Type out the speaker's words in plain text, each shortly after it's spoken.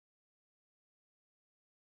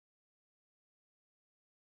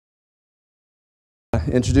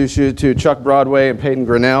Introduce you to Chuck Broadway and Peyton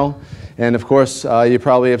Grinnell. And of course, you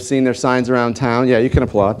probably have seen their signs around town. Yeah, you can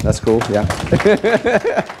applaud. That's cool. Yeah.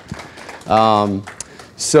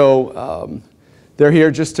 They're here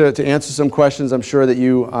just to answer some questions. I'm sure that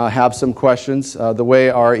you have some questions. The way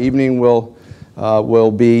our evening will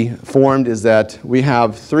be formed is that we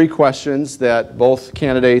have 3 questions that both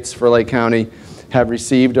candidates for Lake County have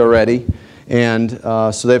received already. And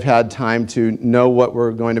so they've had time to know what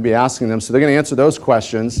we're going to be asking them. So they're going to answer those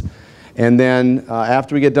questions. And then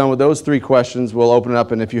after we get done with those 3 questions, we'll open it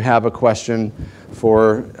up. And if you have a question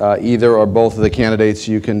for either or both of the candidates,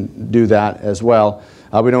 you can do that as well.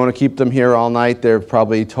 We don't want to keep them here all night. They're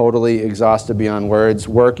probably totally exhausted beyond words,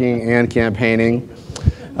 working and campaigning.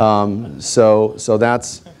 So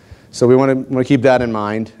we want to keep that in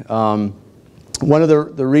mind. One of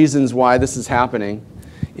the reasons why this is happening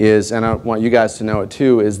is, and I want you guys to know it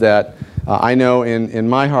too, is that I know in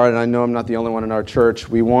my heart, and I know I'm not the only one in our church,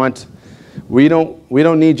 we don't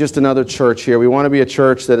need just another church here. We want to be a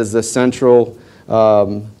church that is the central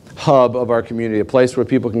hub of our community, a place where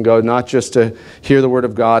people can go not just to hear the Word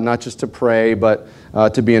of God, not just to pray, but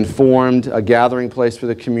to be informed, a gathering place for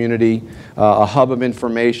the community, a hub of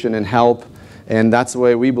information and help. And that's the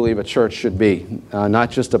way we believe a church should be, not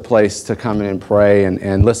just a place to come in and pray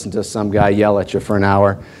and listen to some guy yell at you for an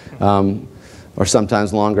hour or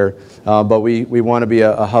sometimes longer. But we want to be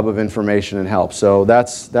a hub of information and help. So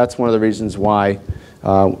that's one of the reasons why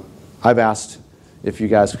I've asked if you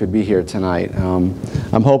guys could be here tonight.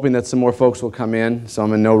 I'm hoping that some more folks will come in, so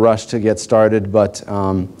I'm in no rush to get started. But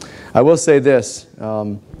I will say this.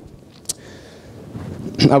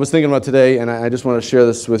 I was thinking about today, and I just want to share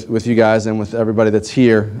this with you guys and with everybody that's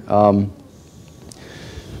here. You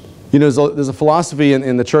know, there's a philosophy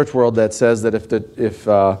in the church world that says that if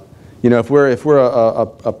we're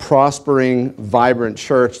a prospering, vibrant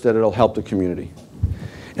church, that it'll help the community.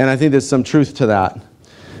 And I think there's some truth to that.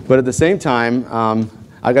 But at the same time,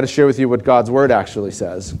 I got to share with you what God's Word actually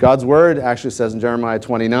says. God's Word actually says in Jeremiah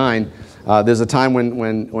 29, there's a time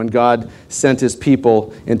when God sent His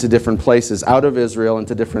people into different places, out of Israel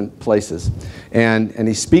into different places. And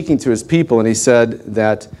He's speaking to His people, and He said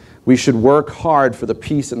that we should work hard for the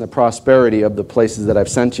peace and the prosperity of the places that I've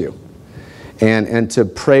sent you. And to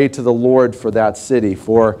pray to the Lord for that city,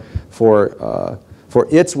 for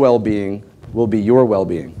its well-being will be your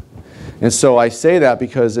well-being. And so I say that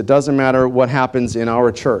because it doesn't matter what happens in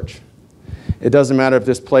our church. It doesn't matter if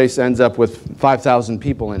this place ends up with 5,000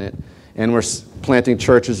 people in it, and we're planting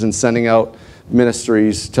churches and sending out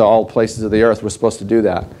ministries to all places of the earth. We're supposed to do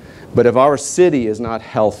that. But if our city is not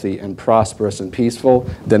healthy and prosperous and peaceful,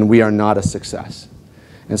 then we are not a success.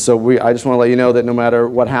 And so I just want to let you know that no matter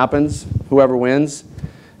what happens, whoever wins,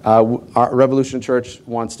 our Revolution Church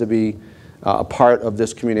wants to be a part of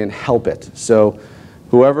this community and help it. So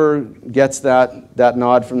whoever gets that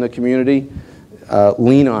nod from the community,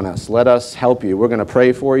 lean on us. Let us help you. We're going to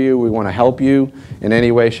pray for you. We want to help you in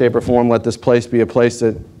any way, shape, or form. Let this place be a place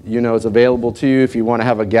that you know is available to you. If you want to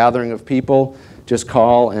have a gathering of people, just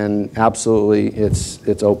call, and absolutely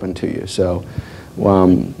it's open to you. So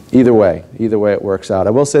either way it works out. I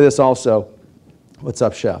will say this also. What's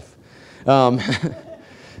up, Chef?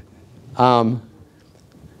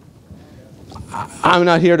 I'm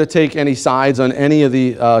not here to take any sides on any of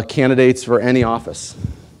the candidates for any office.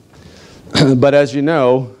 But as you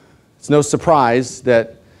know, it's no surprise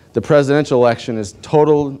that the presidential election is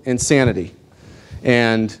total insanity.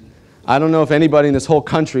 And I don't know if anybody in this whole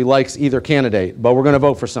country likes either candidate, but we're going to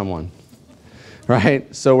vote for someone.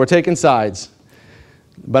 Right? So we're taking sides.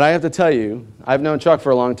 But I have to tell you, I've known Chuck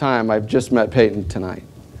for a long time. I've just met Peyton tonight.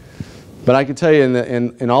 But I can tell you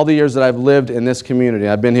in all the years that I've lived in this community,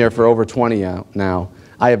 I've been here for over 20 now,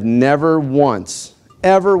 I have never once,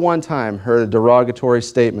 ever one time, heard a derogatory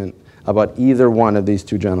statement about either one of these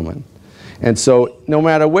 2 gentlemen. And so no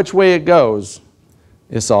matter which way it goes,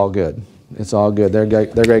 it's all good. It's all good. They're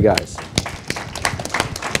great guys.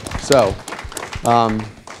 So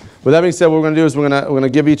with that being said, what we're going to do is we're going to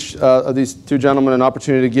give each of these 2 gentlemen an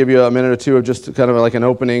opportunity to give you a minute or 2 of just kind of like an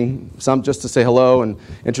opening, just to say hello and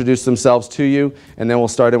introduce themselves to you, and then we'll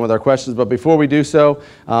start in with our questions. But before we do so,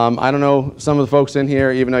 I don't know, some of the folks in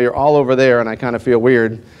here, even though you're all over there, and I kind of feel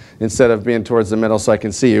weird instead of being towards the middle so I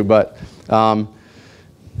can see you, but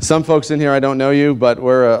some folks in here, I don't know you, but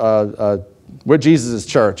we're Jesus'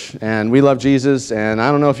 church, and we love Jesus, and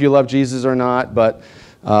I don't know if you love Jesus or not, but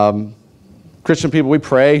Christian people, we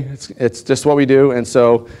pray. It's just what we do. And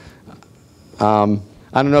so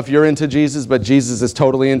I don't know if you're into Jesus, but Jesus is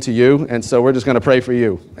totally into you. And so we're just going to pray for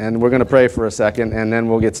you. And we're going to pray for a second, and then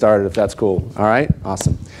we'll get started if that's cool. All right?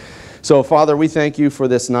 Awesome. So, Father, we thank you for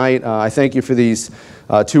this night. I thank you for these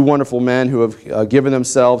two wonderful men who have given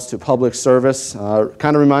themselves to public service.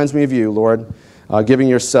 Kind of reminds me of you, Lord, giving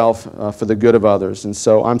yourself for the good of others. And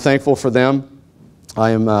so I'm thankful for them.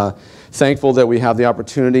 I am thankful that we have the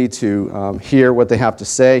opportunity to hear what they have to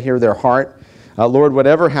say, hear their heart. Lord,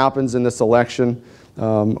 whatever happens in this election,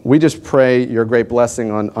 we just pray your great blessing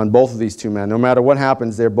on both of these two men. No matter what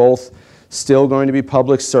happens, they're both still going to be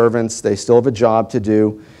public servants. They still have a job to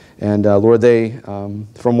do. And Lord, they,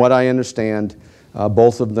 from what I understand,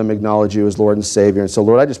 both of them acknowledge you as Lord and Savior. And so,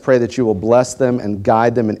 Lord, I just pray that you will bless them and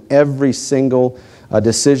guide them in every single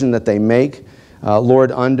decision that they make.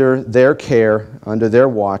 Lord, under their care, under their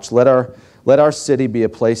watch, let our city be a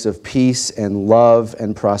place of peace and love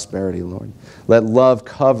and prosperity, Lord. Let love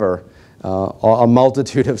cover a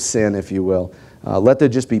multitude of sin, if you will. Let there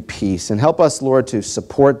just be peace. And help us, Lord, to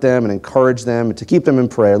support them and encourage them and to keep them in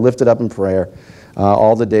prayer, lifted up in prayer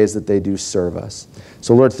all the days that they do serve us.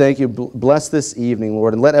 So, Lord, thank you. Bless this evening,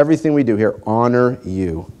 Lord, and let everything we do here honor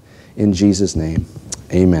you. In Jesus' name,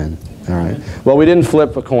 amen. All right. Well, we didn't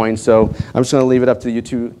flip a coin, so I'm just going to leave it up to you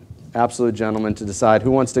two absolute gentlemen to decide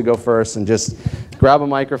who wants to go first, and just grab a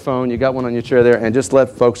microphone. You got one on your chair there, and just let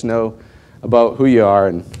folks know about who you are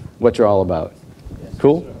and what you're all about.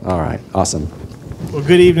 Cool? All right. Awesome. Well,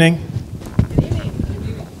 good evening.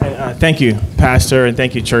 And, thank you, Pastor, and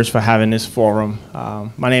thank you, Church, for having this forum.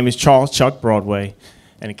 My name is Charles Chuck Broadway,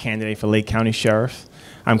 and a candidate for Lake County Sheriff.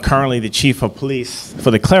 I'm currently the Chief of Police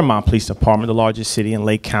for the Claremont Police Department, the largest city in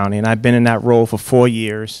Lake County, and I've been in that role for 4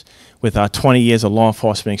 years with 20 years of law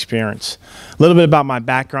enforcement experience. A little bit about my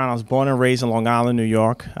background. I was born and raised in Long Island, New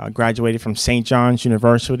York. I graduated from St. John's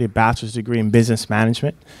University with a bachelor's degree in business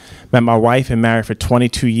management. Met my wife and married for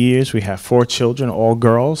 22 years. We have 4 children, all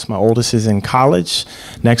girls. My oldest is in college.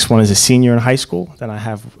 Next one is a senior in high school. Then I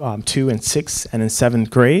have 2 in 6th and in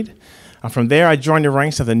 7th grade. From there, I joined the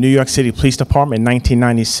ranks of the New York City Police Department in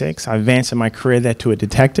 1996. I advanced in my career there to a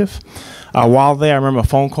detective. While there, I remember a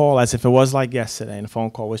phone call as if it was like yesterday, and the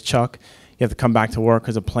phone call was, Chuck, you have to come back to work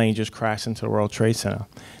because a plane just crashed into the World Trade Center.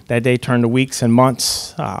 That day turned to weeks and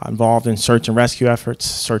months involved in search and rescue efforts,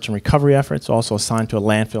 search and recovery efforts, also assigned to a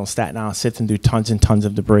landfill in Staten Island, sifting through tons and tons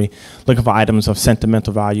of debris, looking for items of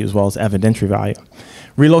sentimental value as well as evidentiary value.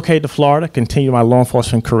 Relocated to Florida, continued my law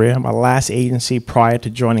enforcement career. My last agency prior to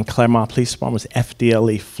joining Claremont Police Department was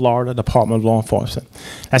FDLE, Florida Department of Law Enforcement.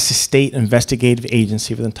 That's the state investigative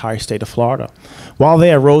agency for the entire state of Florida. While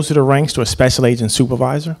there, I rose to the ranks to a special agent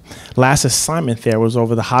supervisor. Last assignment there was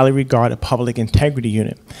over the highly regarded public integrity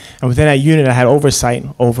unit. And within that unit, I had oversight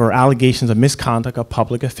over allegations of misconduct of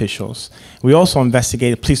public officials. We also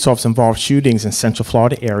investigated police officer-involved shootings in Central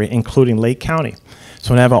Florida area, including Lake County.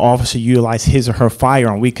 So whenever an officer utilized his or her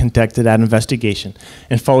firearm, we conducted that investigation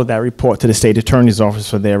and forwarded that report to the state attorney's office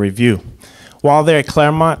for their review. While there at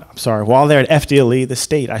FDLE, the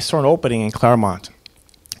state, I saw an opening in Claremont.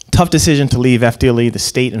 Tough decision to leave FDLE, the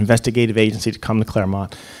state investigative agency, to come to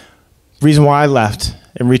Claremont. Reason why I left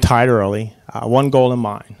and retired early, one goal in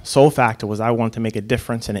mind. Sole factor was I wanted to make a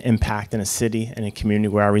difference and an impact in a city and a community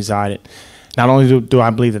where I resided. Not only do I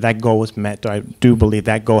believe that goal was met, I do believe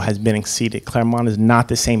that goal has been exceeded. Claremont is not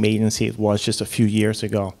the same agency it was just a few years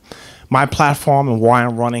ago. My platform and why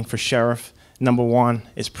I'm running for sheriff, number one,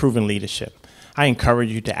 is proven leadership. I encourage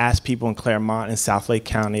you to ask people in Claremont and South Lake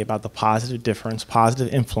County about the positive difference,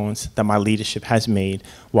 positive influence that my leadership has made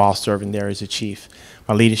while serving there as a chief.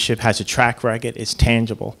 My leadership has a track record, it's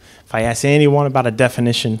tangible. If I ask anyone about a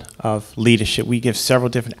definition of leadership, we give several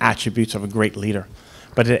different attributes of a great leader.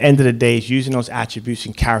 But at the end of the day, it's using those attributes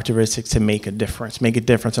and characteristics to make a difference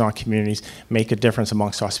in our communities, make a difference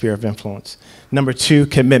amongst our sphere of influence. Number two,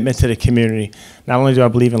 commitment to the community. Not only do I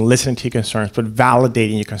believe in listening to your concerns, but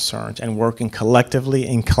validating your concerns and working collectively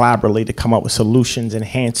and collaboratively to come up with solutions,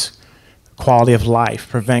 enhance quality of life,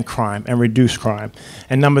 prevent crime, and reduce crime.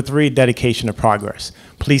 And number three, dedication to progress.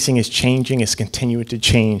 Policing is changing, it's continuing to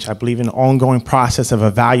change. I believe in the ongoing process of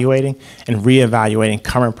evaluating and reevaluating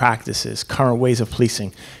current practices, current ways of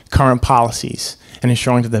policing, current policies, and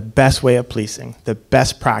ensuring that the best way of policing, the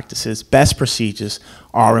best practices, best procedures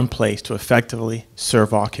are in place to effectively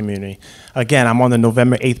serve our community. Again, I'm on the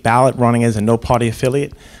November 8th ballot running as a no-party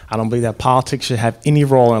affiliate. I don't believe that politics should have any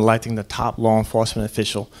role in electing the top law enforcement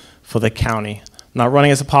official for the county. I'm not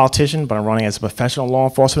running as a politician, but I'm running as a professional law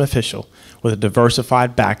enforcement official with a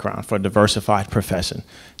diversified background for a diversified profession.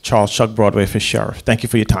 Charles Chuck Broadway for sheriff. Thank you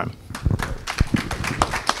for your time.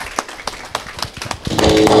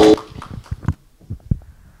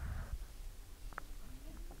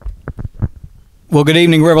 Well, good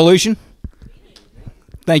evening, Revolution.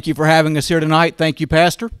 Thank you for having us here tonight. Thank you,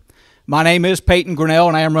 Pastor. My name is Peyton Grinnell,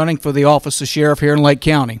 and I am running for the office of sheriff here in Lake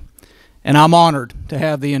County. And I'm honored to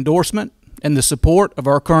have the endorsement and the support of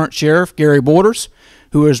our current sheriff, Gary Borders,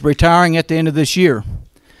 who is retiring at the end of this year.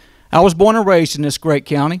 I was born and raised in this great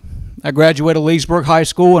county. I graduated Leesburg High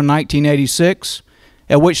School in 1986,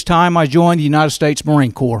 at which time I joined the United States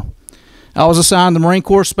Marine Corps. I was assigned the Marine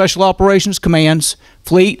Corps Special Operations Command's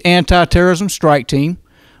Fleet Anti-Terrorism Strike Team,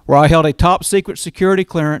 where I held a top-secret security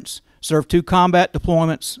clearance, served 2 combat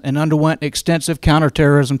deployments, and underwent extensive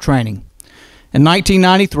counterterrorism training. In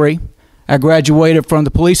 1993, I graduated from the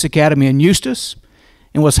Police Academy in Eustis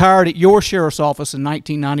and was hired at your sheriff's office in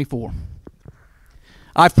 1994.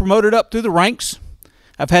 I've promoted up through the ranks.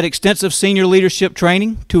 I've had extensive senior leadership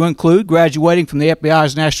training to include graduating from the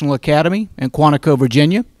FBI's National Academy in Quantico,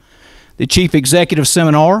 Virginia, the Chief Executive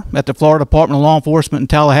Seminar at the Florida Department of Law Enforcement in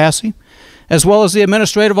Tallahassee, as well as the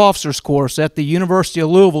Administrative Officers course at the University of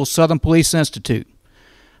Louisville Southern Police Institute.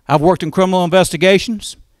 I've worked in criminal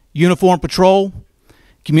investigations, uniform patrol,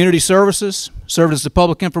 community services, served as the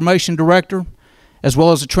Public Information Director, as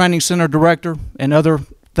well as the Training Center Director and other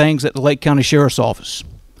things at the Lake County Sheriff's Office.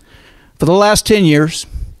 For the last 10 years,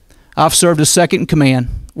 I've served as second in command,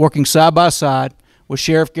 working side by side with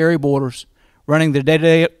Sheriff Gary Borders, running the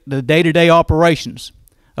day-to-day operations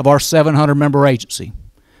of our 700-member agency.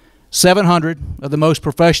 700 of the most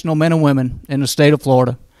professional men and women in the state of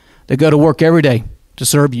Florida that go to work every day to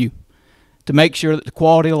serve you, to make sure that the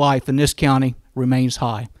quality of life in this county remains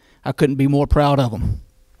high. I couldn't be more proud of them.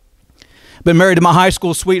 Been married to my high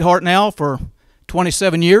school sweetheart now for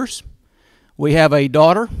 27 years. We have a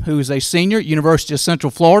daughter who is a senior at University of Central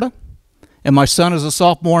Florida, and my son is a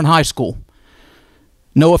sophomore in high school.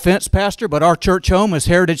 No offense, Pastor, but our church home is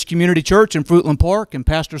Heritage Community Church in Fruitland Park, and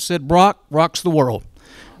Pastor Sid Brock rocks the world.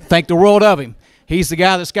 Thank the world of him. He's the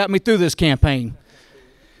guy that's got me through this campaign.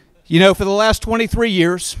 You know, for the last 23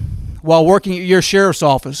 years, while working at your sheriff's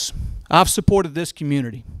office, I've supported this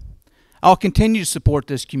community. I'll continue to support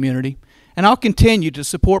this community, and I'll continue to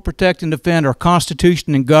support, protect, and defend our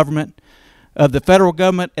Constitution and government of the federal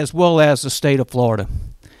government as well as the state of Florida.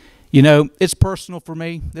 You know, it's personal for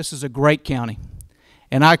me. This is a great county,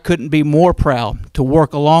 and I couldn't be more proud to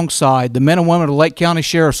work alongside the men and women of the Lake County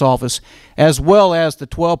Sheriff's Office as well as the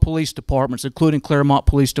 12 police departments, including Claremont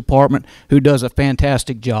Police Department, who does a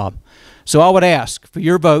fantastic job. So I would ask for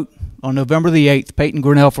your vote on November the 8th, Peyton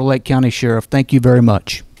Grinnell for Lake County Sheriff. Thank you very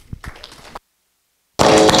much.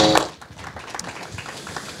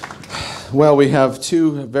 Well, we have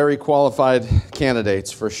 2 very qualified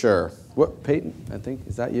candidates for sure. What, Peyton, I think,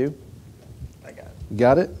 is that you? I got it. You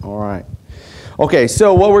got it? All right. Okay,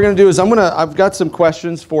 so what we're going to do is I've got some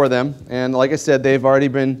questions for them, and like I said, they've already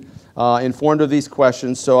been informed of these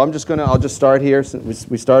questions, so I'll just start here. Since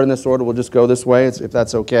we start in this order, we'll just go this way, if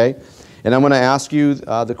that's okay. And I'm going to ask you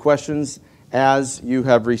the questions as you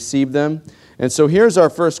have received them. And so here's our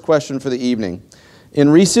first question for the evening. In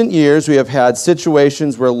recent years, we have had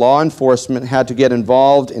situations where law enforcement had to get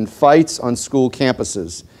involved in fights on school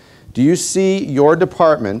campuses. Do you see your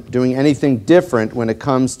department doing anything different when it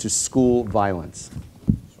comes to school violence?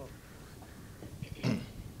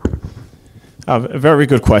 A very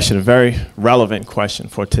good question, a very relevant question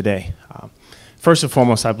for today. First and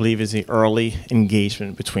foremost, I believe is the early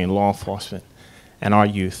engagement between law enforcement and our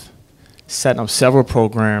youth. Setting up several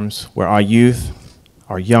programs where our youth,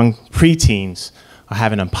 our young preteens, are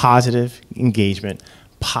having a positive engagement,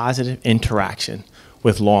 positive interaction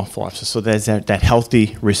with law enforcement. So there's that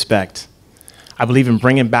healthy respect. I believe in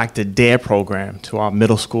bringing back the DARE program to our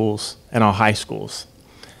middle schools and our high schools.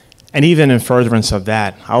 And even in furtherance of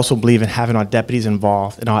that, I also believe in having our deputies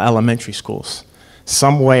involved in our elementary schools.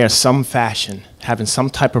 Some way or some fashion, having some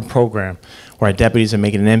type of program where our deputies are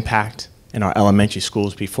making an impact in our elementary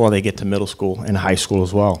schools before they get to middle school and high school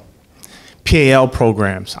as well. PAL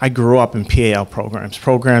programs. I grew up in PAL programs,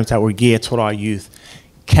 programs that were geared toward our youth,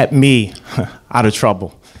 kept me out of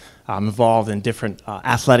trouble. I'm involved in different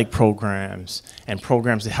athletic programs and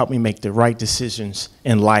programs that help me make the right decisions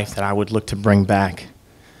in life that I would look to bring back.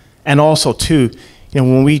 And also, too,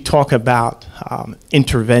 when we talk about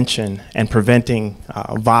intervention and preventing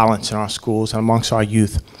violence in our schools and amongst our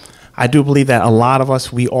youth, I do believe that a lot of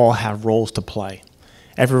us, we all have roles to play.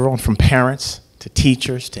 Everyone from parents to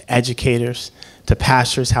teachers to educators to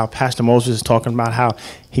pastors, how Pastor Moses is talking about how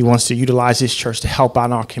he wants to utilize his church to help out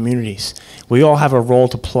in our communities. We all have a role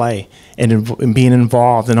to play in being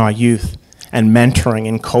involved in our youth and mentoring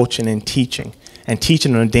and coaching and teaching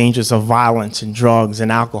them the dangers of violence and drugs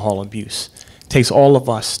and alcohol abuse. It takes all of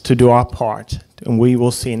us to do our part, and we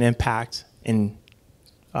will see an impact in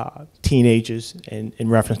teenagers in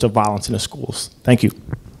reference to violence in the schools. Thank you.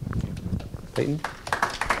 Peyton?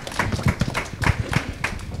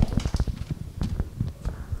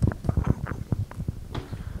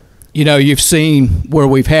 You know, you've seen where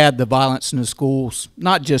we've had the violence in the schools,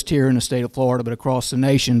 not just here in the state of Florida, but across the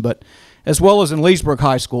nation, but as well as in Leesburg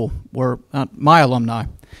High School, where my alumni.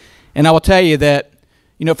 And I will tell you that,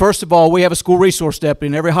 you know, first of all, we have a school resource deputy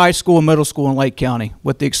in every high school and middle school in Lake County.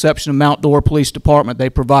 With the exception of Mount Dora Police Department, they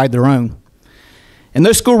provide their own. And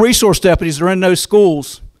those school resource deputies are in those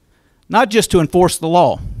schools not just to enforce the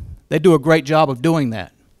law. They do a great job of doing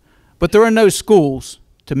that. But they're in those schools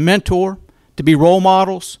to mentor, to be role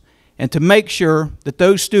models, and to make sure that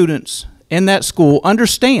those students in that school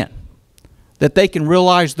understand that they can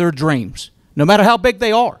realize their dreams, no matter how big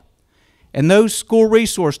they are. And those school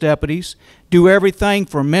resource deputies do everything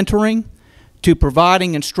from mentoring to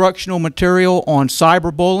providing instructional material on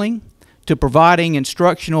cyberbullying, to providing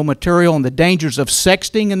instructional material on the dangers of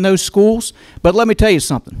sexting in those schools. But let me tell you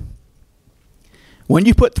something. When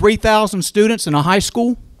you put 3,000 students in a high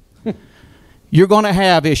school, you're going to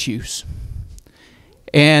have issues.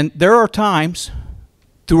 And there are times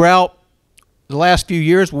throughout the last few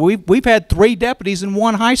years where we've had 3 deputies in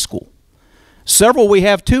one high school. Several we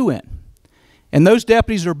have 2 in. And those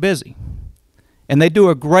deputies are busy. And they do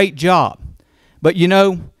a great job. But you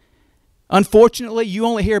know, unfortunately, you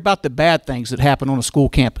only hear about the bad things that happen on a school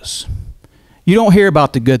campus. You don't hear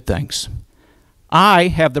about the good things. I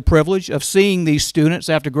have the privilege of seeing these students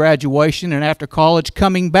after graduation and after college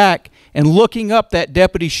coming back and looking up that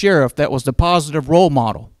deputy sheriff that was the positive role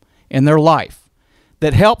model in their life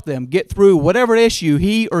that helped them get through whatever issue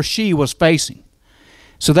he or she was facing.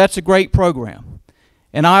 So that's a great program.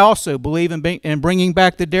 And I also believe in bringing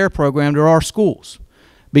back the DARE program to our schools,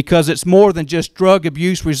 because it's more than just drug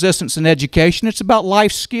abuse, resistance, and education. It's about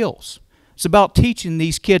life skills. It's about teaching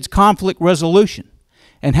these kids conflict resolution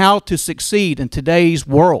and how to succeed in today's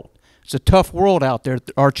world. It's a tough world out there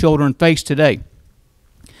that our children face today.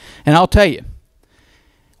 And I'll tell you,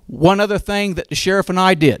 one other thing that the sheriff and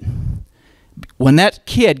I did, when that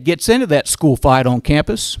kid gets into that school fight on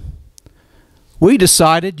campus, we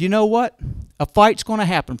decided, you know what? A fight's going to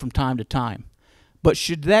happen from time to time. But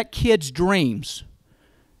should that kid's dreams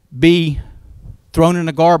be thrown in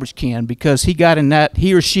a garbage can because he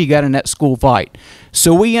or she got in that school fight?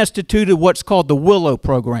 So we instituted what's called the WILLOW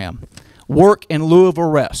program, work in lieu of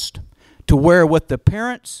arrest, to where with the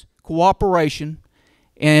parents' cooperation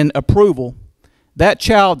and approval, that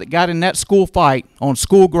child that got in that school fight on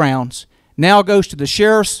school grounds now goes to the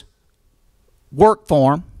sheriff's work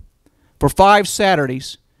farm for 5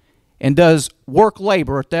 Saturdays and does work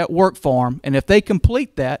labor at that work farm, and if they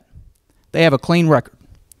complete that, they have a clean record.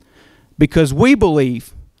 Because we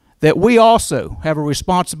believe that we also have a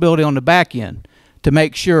responsibility on the back end to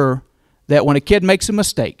make sure that when a kid makes a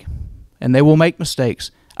mistake, and they will make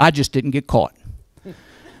mistakes, I just didn't get caught.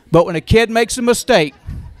 But when a kid makes a mistake,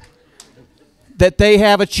 that they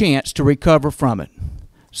have a chance to recover from it.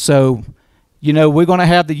 So, you know, we're going to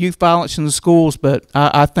have the youth violence in the schools, but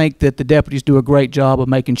I think that the deputies do a great job of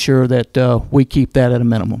making sure that we keep that at a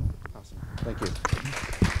minimum. Awesome. Thank you.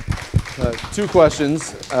 2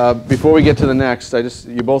 questions. Before we get to the next,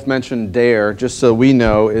 you both mentioned DARE. Just so we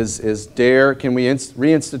know, is DARE, can we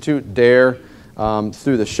reinstitute DARE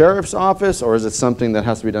through the sheriff's office, or is it something that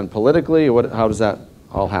has to be done politically? How does that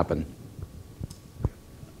all happen?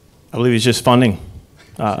 I believe it's just funding.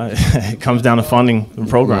 It comes down to funding the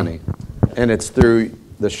program. Money. And it's through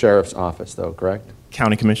the sheriff's office, though, correct?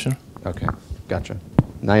 County Commissioner. Okay, gotcha.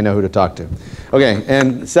 Now you know who to talk to. Okay,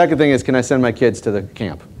 and the second thing is, can I send my kids to the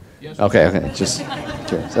camp? Yes. Okay, just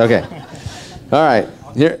curious. Okay. All right.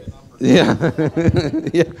 Here. Yeah.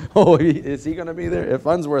 Yeah. Oh, is he going to be there? If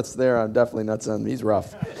Unsworth's there, I'm definitely not sending him. He's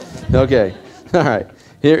rough. Okay. All right.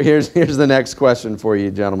 Here's the next question for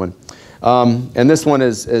you, gentlemen. And this one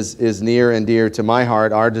is near and dear to my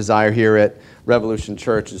heart. Our desire here at Revolution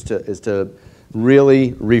Church is to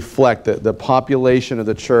really reflect the population of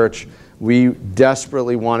the church. We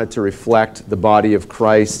desperately wanted to reflect the body of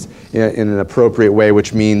Christ in an appropriate way,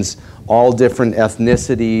 which means all different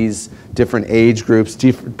ethnicities, different age groups,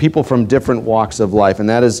 people from different walks of life, and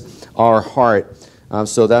that is our heart.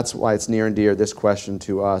 So that's why it's near and dear, this question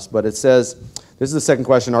to us. But it says, this is the second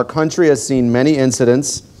question, our country has seen many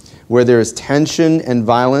incidents where there is tension and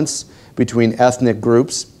violence between ethnic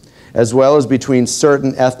groups, as well as between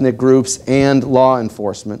certain ethnic groups and law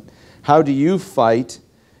enforcement. How do you fight?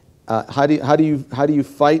 How do you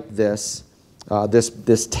fight this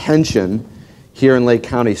tension here in Lake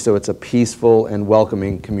County so it's a peaceful and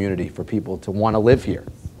welcoming community for people to want to live here?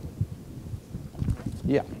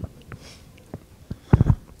 Yeah.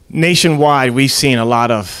 Nationwide, we've seen a lot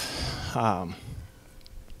of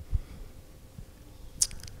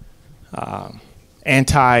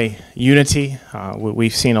anti-unity.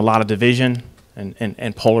 We've seen a lot of division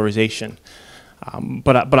and polarization.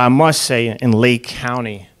 But I must say, in Lake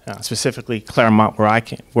County, specifically Claremont,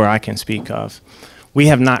 where I can speak of, we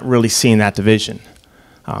have not really seen that division.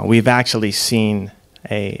 We've actually seen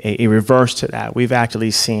a reverse to that. We've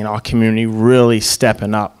actually seen our community really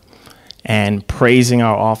stepping up and praising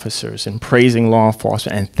our officers and praising law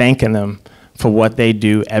enforcement and thanking them for what they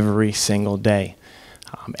do every single day.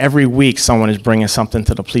 Every week, someone is bringing something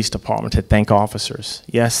to the police department to thank officers.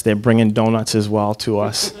 Yes, they're bringing donuts as well to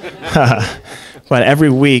us. But every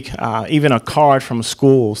week, even a card from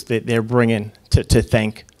schools that they're bringing to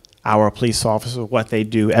thank our police officers for what they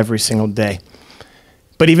do every single day.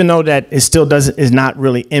 But even though that it still is not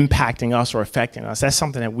really impacting us or affecting us, that's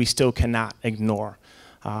something that we still cannot ignore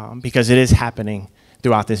because it is happening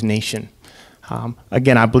throughout this nation.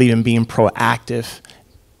 Again, I believe in being proactive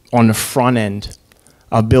on the front end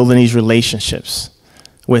of building these relationships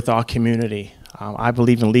with our community. I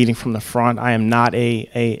believe in leading from the front. I am not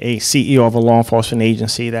a CEO of a law enforcement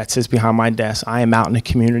agency that sits behind my desk. I am out in the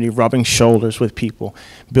community rubbing shoulders with people,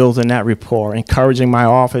 building that rapport, encouraging my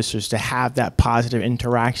officers to have that positive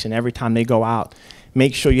interaction every time they go out.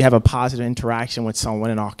 Make sure you have a positive interaction with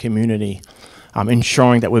someone in our community.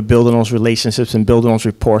 Ensuring that we're building those relationships and building those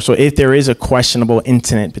rapport. So if there is a questionable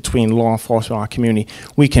incident between law enforcement and our community,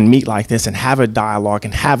 we can meet like this and have a dialogue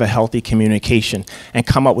and have a healthy communication and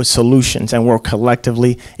come up with solutions and work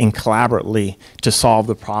collectively and collaboratively to solve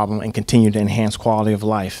the problem and continue to enhance quality of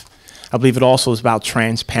life. I believe it also is about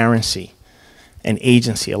transparency and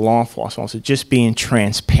agency of law enforcement. So just being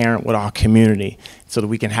transparent with our community so that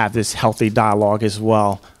we can have this healthy dialogue as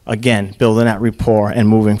well. Again, building that rapport and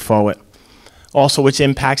moving forward. Also, which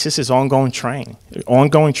impacts this is ongoing training,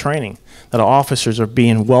 that our officers are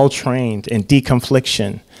being well trained in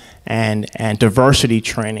deconfliction and diversity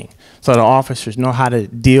training, so that our officers know how to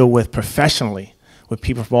deal with professionally with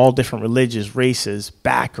people from all different religions, races,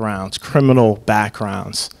 backgrounds, criminal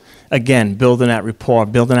backgrounds. Again, building that rapport,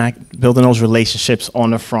 building those relationships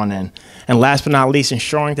on the front end. And last but not least,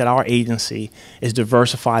 ensuring that our agency is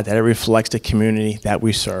diversified, that it reflects the community that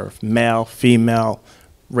we serve, male, female,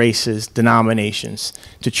 races, denominations,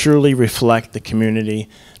 to truly reflect the community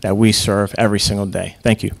that we serve every single day.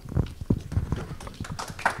 Thank you.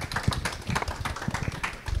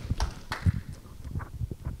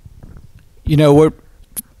 You know,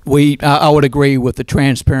 I would agree with the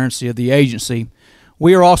transparency of the agency.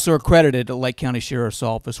 We are also accredited at Lake County Sheriff's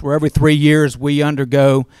Office, where every 3 years we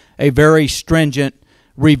undergo a very stringent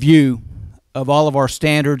review of all of our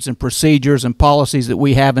standards and procedures and policies that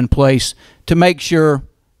we have in place to make sure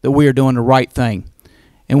that we are doing the right thing.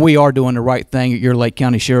 And we are doing the right thing at your Lake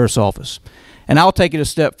County Sheriff's Office. And I'll take it a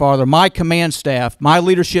step farther. My command staff, my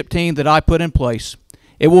leadership team that I put in place,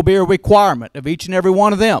 it will be a requirement of each and every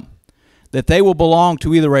one of them that they will belong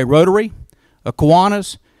to either a Rotary, a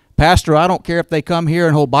Kiwanis. Pastor, I don't care if they come here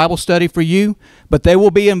and hold Bible study for you, but they will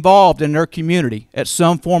be involved in their community at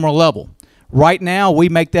some form or level. Right now, we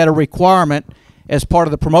make that a requirement as part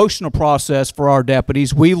of the promotional process for our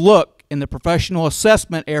deputies. We look in the professional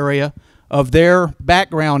assessment area of their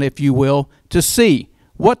background, if you will, to see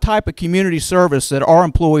what type of community service that our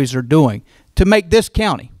employees are doing to make this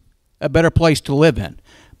county a better place to live in.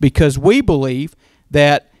 Because we believe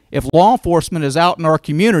that if law enforcement is out in our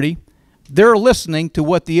community, they're listening to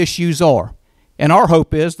what the issues are. And our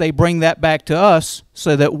hope is they bring that back to us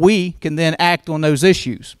so that we can then act on those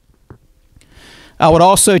issues. I would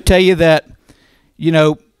also tell you that, you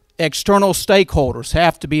know, external stakeholders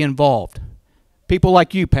have to be involved. People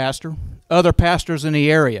like you, Pastor, other pastors in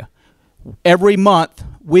the area. Every month,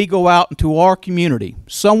 we go out into our community,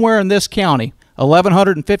 somewhere in this county,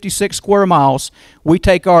 1,156 square miles. We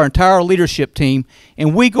take our entire leadership team,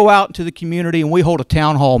 and we go out into the community, and we hold a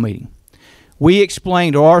town hall meeting. We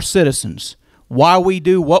explain to our citizens why we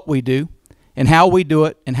do what we do, and how we do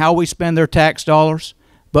it, and how we spend their tax dollars.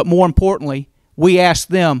 But more importantly, we ask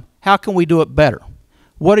them, how can we do it better?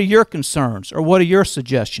 What are your concerns or what are your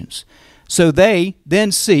suggestions? So they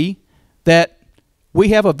then see that we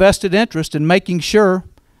have a vested interest in making sure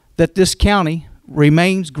that this county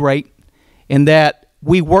remains great and that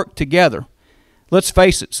we work together. Let's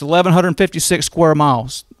face it, it's 1,156 square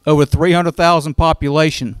miles, over 300,000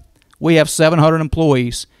 population. We have 700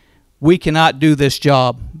 employees. We cannot do this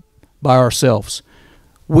job by ourselves.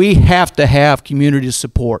 We have to have community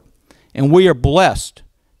support, and we are blessed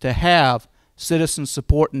to have citizen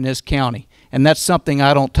support in this county, and that's something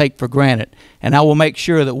I don't take for granted. And I will make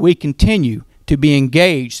sure that we continue to be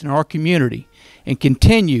engaged in our community and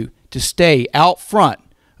continue to stay out front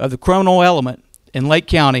of the criminal element in Lake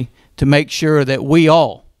County to make sure that we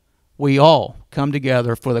all we all come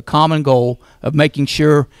together for the common goal of making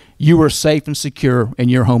sure you are safe and secure in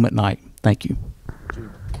your home at night. Thank you.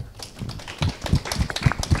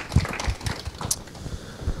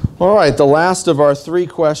 All right, the last of our 3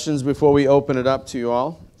 questions before we open it up to you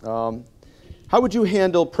all. How would you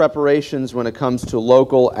handle preparations when it comes to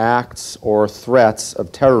local acts or threats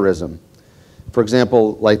of terrorism? For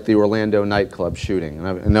example, like the Orlando nightclub shooting. And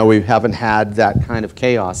I know we haven't had that kind of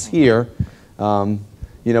chaos here,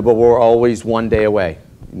 you know, but we're always one day away.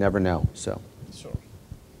 You never know. So. Sure.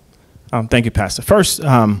 Thank you, Pastor. First,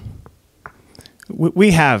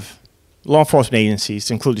 we have law enforcement agencies,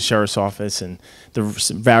 to include the Sheriff's Office and the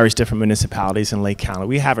various different municipalities in Lake County.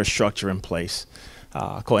 We have a structure in place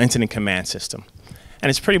called Incident Command System.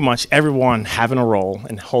 And it's pretty much everyone having a role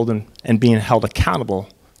and being held accountable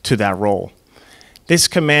to that role. This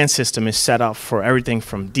command system is set up for everything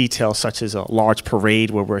from details such as a large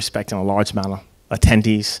parade where we're expecting a large amount of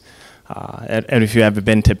attendees. And if you've ever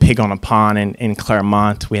been to Pig on a Pond in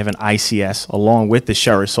Claremont, we have an ICS along with the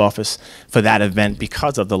Sheriff's Office for that event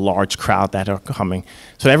because of the large crowd that are coming.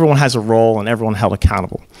 So everyone has a role and everyone held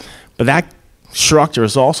accountable. But that structure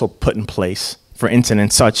is also put in place for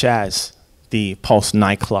incidents such as the Pulse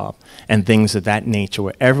nightclub and things of that nature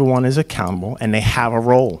where everyone is accountable and they have a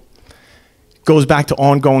role. Goes back to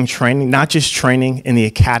ongoing training, not just training in the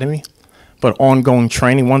academy, but ongoing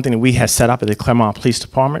training. One thing that we have set up at the Claremont Police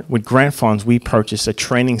Department, with grant funds, we purchased a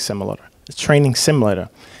training simulator. A training simulator.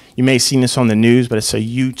 You may have seen this on the news, but it's a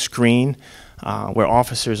huge screen where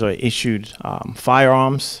officers are issued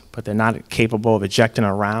firearms, but they're not capable of ejecting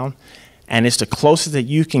a round. And it's the closest that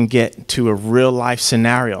you can get to a real-life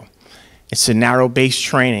scenario. It's scenario-based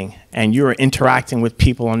training, and you're interacting with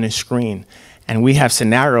people on this screen. And we have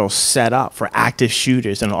scenarios set up for active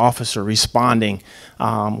shooters and an officer responding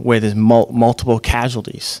where there's multiple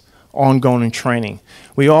casualties, ongoing training.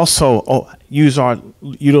 We also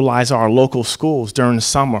utilize our local schools during the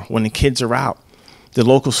summer when the kids are out. The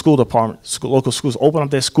local school department, local schools open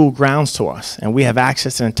up their school grounds to us, and we have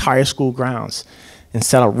access to entire school grounds and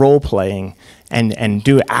set up role playing and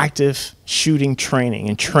do active shooting training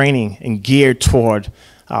and geared toward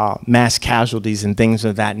mass casualties and things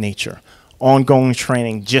of that nature. Ongoing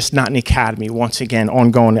training, just not in the academy, once again,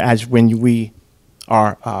 ongoing as when we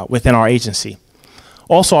are within our agency.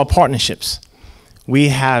 Also, our partnerships. We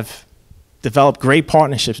have developed great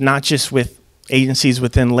partnerships, not just with agencies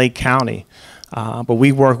within Lake County, but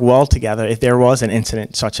we work well together if there was an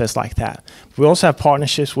incident such as like that. We also have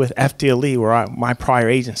partnerships with FDLE, my prior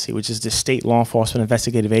agency, which is the State Law Enforcement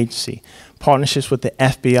Investigative Agency, partnerships with the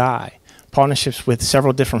FBI, partnerships with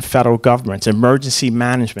several different federal governments, emergency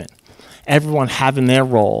management. Everyone having their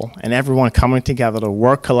role and everyone coming together to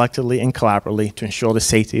work collectively and collaboratively to ensure the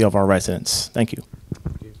safety of our residents. Thank you.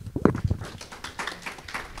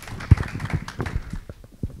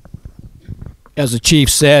 As the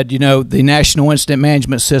chief said, you know, the National Incident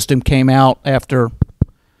Management System came out after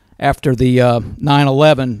the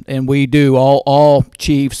 9/11, and we do all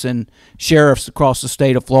chiefs and sheriffs across the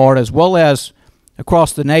state of Florida, as well as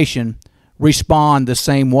across the nation, respond the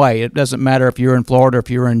same way. It doesn't matter if you're in Florida or if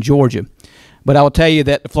you're in Georgia. But I will tell you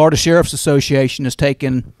that the Florida Sheriff's Association has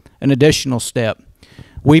taken an additional step.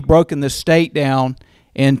 We've broken the state down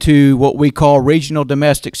into what we call Regional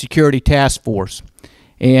Domestic Security Task Force.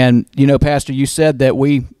 And, you know, Pastor, you said that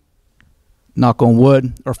we, knock on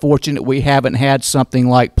wood, are fortunate we haven't had something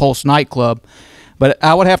like Pulse nightclub. But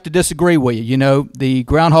I would have to disagree with you. You know, the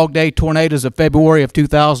Groundhog Day tornadoes of February of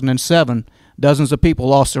 2007, dozens of people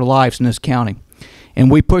lost their lives in this county.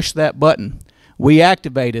 And we pushed that button. We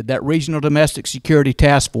activated that Regional Domestic Security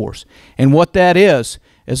Task Force. And what that is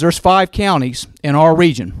there's 5 counties in our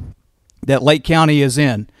region that Lake County is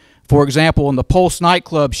in. For example, in the Pulse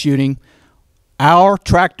nightclub shooting, our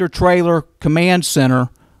tractor trailer command center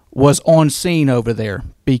was on scene over there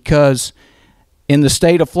because in the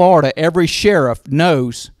state of Florida, every sheriff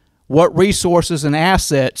knows what resources and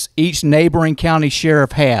assets each neighboring county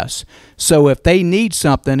sheriff has. So if they need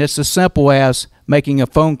something, it's as simple as making a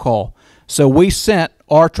phone call. So we sent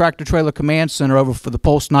our tractor trailer command center over for the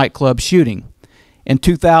Pulse nightclub shooting. In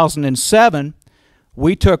 2007,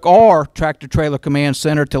 we took our tractor trailer command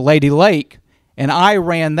center to Lady Lake, and I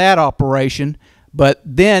ran that operation. But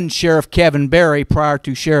then Sheriff Kevin Berry, prior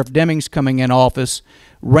to Sheriff Demings coming in office,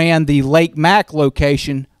 ran the Lake Mac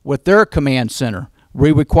location with their command center.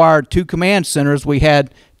 We required 2 command centers. We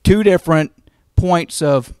had 2 different points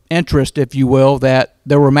of interest, if you will, that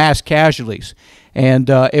there were mass casualties. And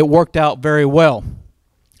it worked out very well.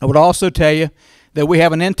 I would also tell you that we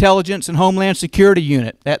have an intelligence and homeland security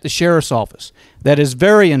unit at the Sheriff's Office that is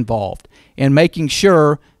very involved in making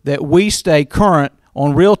sure that we stay current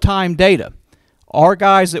on real-time data. Our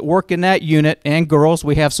guys that work in that unit, and girls,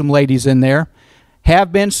 we have some ladies in there,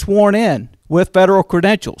 have been sworn in with federal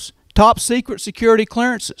credentials, top secret security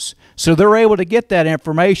clearances. So they're able to get that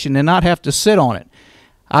information and not have to sit on it.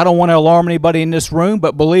 I don't want to alarm anybody in this room,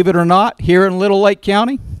 but believe it or not, here in Little Lake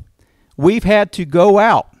County, we've had to go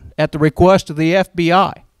out at the request of the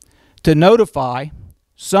FBI to notify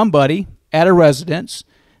somebody at a residence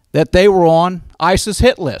that they were on ISIS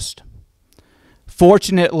hit list.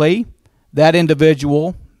 Fortunately, that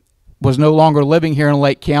individual was no longer living here in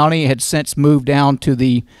Lake County, had since moved down to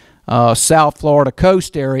the South Florida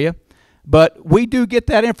coast area. But we do get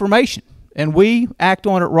that information, and we act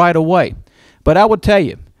on it right away. But I would tell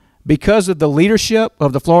you, because of the leadership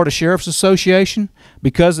of the Florida Sheriff's Association,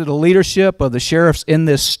 because of the leadership of the sheriffs in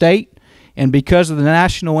this state, and because of the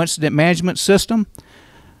National Incident Management System,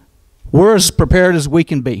 we're as prepared as we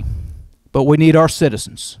can be. But we need our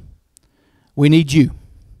citizens. We need you.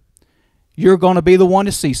 You're going to be the one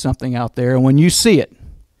to see something out there, and when you see it,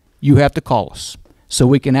 you have to call us so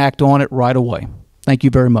we can act on it right away. Thank you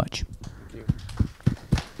very much.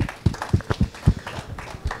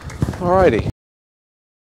 All righty.